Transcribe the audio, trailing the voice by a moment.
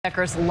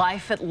Becker's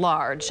life at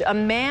large, a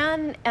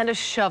man and a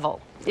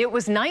shovel. It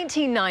was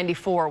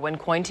 1994 when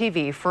Coin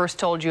TV first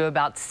told you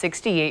about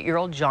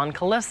 68-year-old John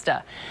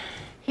Kalista.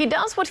 He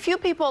does what few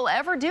people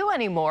ever do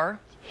anymore.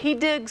 He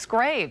digs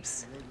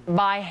graves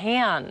by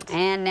hand.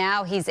 And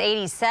now he's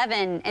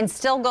 87 and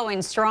still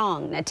going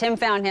strong. Now, Tim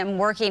found him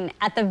working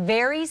at the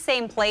very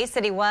same place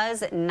that he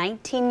was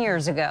 19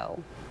 years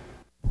ago.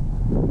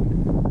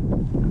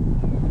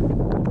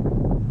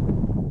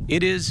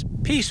 It is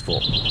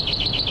peaceful,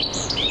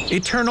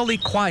 eternally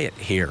quiet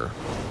here.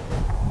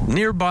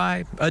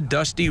 Nearby, a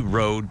dusty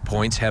road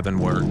points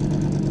heavenward.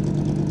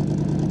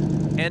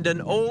 And an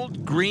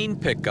old green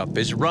pickup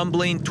is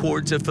rumbling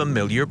towards a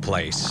familiar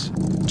place.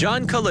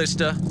 John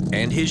Kalista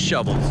and his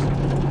shovels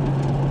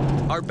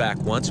are back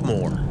once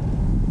more.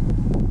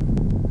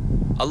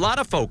 A lot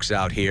of folks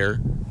out here,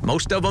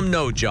 most of them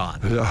know John.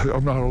 Yeah,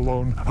 I'm not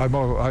alone. I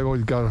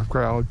always got a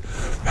crowd.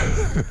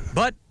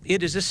 But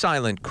it is a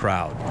silent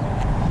crowd.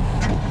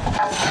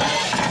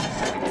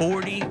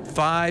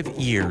 45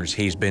 years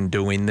he's been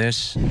doing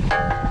this.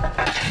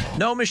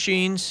 No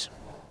machines,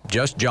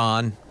 just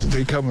John.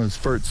 They come in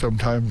spurts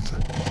sometimes.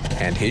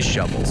 And his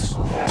shovels.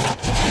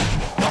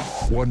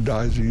 One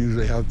dies, you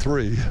usually have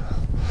three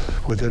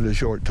within a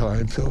short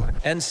time.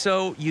 And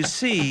so, you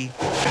see,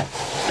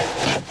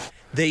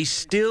 they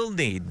still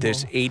need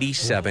this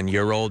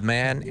 87-year-old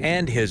man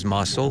and his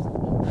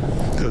muscle.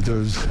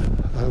 There's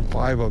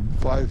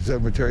five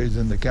cemeteries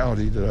in the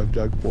county that I've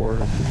dug for.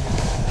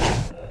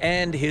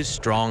 And his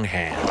strong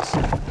hands.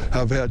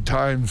 I've had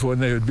times when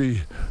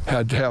they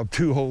had to have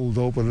two holes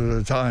open at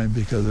a time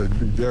because they'd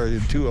be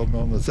burying two of them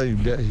on the same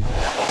day.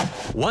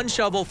 One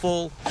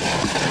shovelful,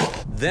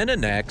 then a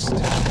next,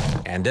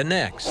 and a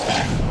next.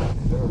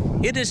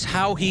 It is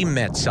how he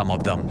met some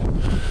of them.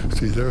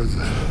 See, there's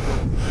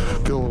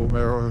Bill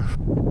O'Mara,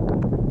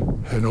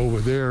 and over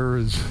there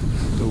is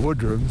the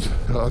Woodrums.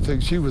 I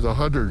think she was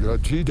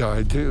 100. She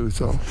died too.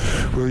 So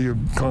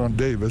William Con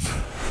Davis.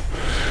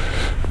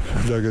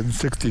 Dug in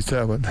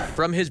 67.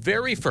 From his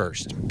very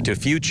first to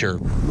future.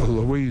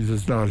 Louise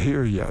is not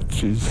here yet.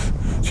 She's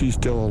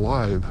still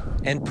alive.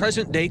 And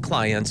present-day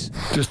clients.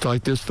 Just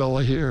like this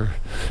fella here.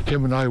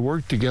 Him and I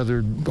worked together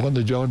on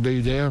the John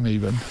Day Dam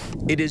even.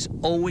 It is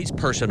always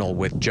personal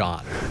with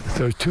John.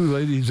 There's two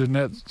ladies in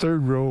that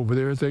third row over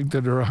there, I think,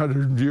 that are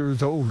 100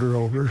 years old or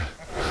older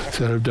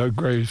that I've dug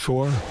graves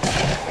for.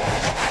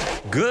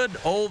 Good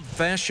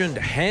old-fashioned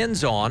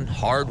hands-on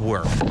hard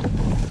work.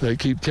 They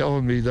keep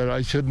telling me that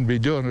I shouldn't be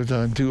doing it.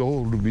 I'm too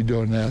old to be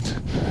doing that.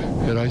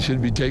 And I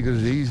should be taking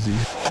it easy.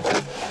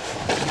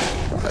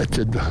 I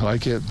said, I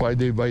can't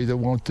find anybody that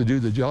wants to do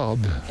the job.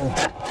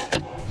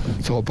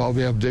 So I'll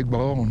probably have to dig my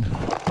own.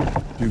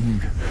 You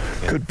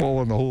could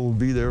fall in the hole and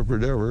be there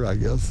forever, I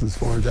guess, as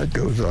far as that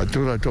goes. I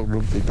told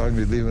them if they find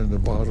me leaving the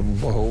bottom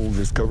of the hole,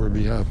 just cover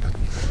me up.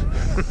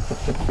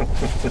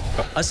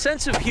 A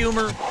sense of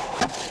humor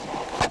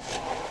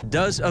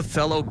does a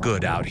fellow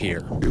good out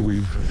here.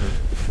 We've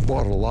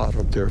bought a lot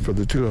up there for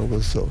the two of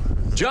us. So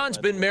John's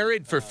been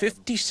married for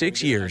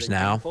 56 years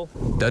now.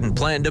 Doesn't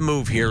plan to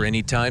move here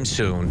anytime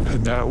soon.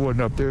 And that one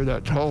up there,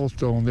 that tall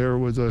stone there,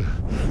 was a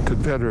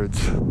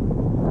Confederates.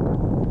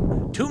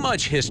 Too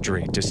much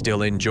history to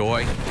still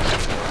enjoy.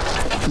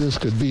 This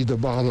could be the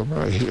bottom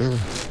right here.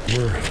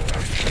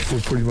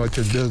 We're pretty much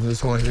in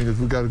business. The only thing is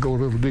we got to go a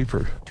little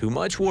deeper. Too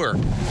much work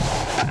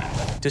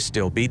to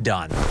still be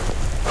done.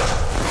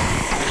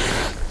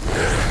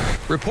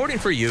 Reporting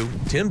for you,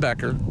 Tim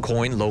Becker,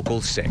 Coin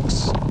Local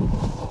 6.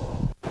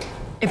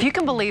 If you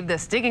can believe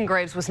this, digging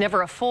graves was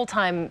never a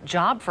full-time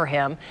job for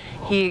him.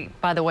 He,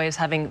 by the way, is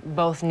having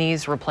both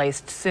knees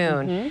replaced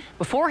soon.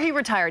 Before he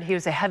retired, he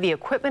was a heavy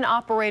equipment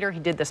operator. He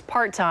did this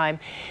part-time.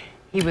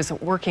 He was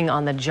working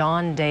on the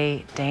John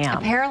Day Dam.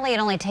 Apparently, it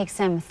only takes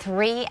him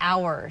 3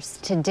 hours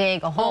to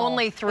dig a hole.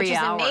 Only 3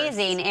 hours. Which is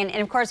amazing. And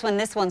of course, when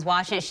this one's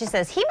watching it, she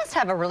says, he must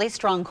have a really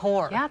strong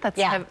core. Yeah,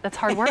 that's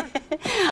hard work.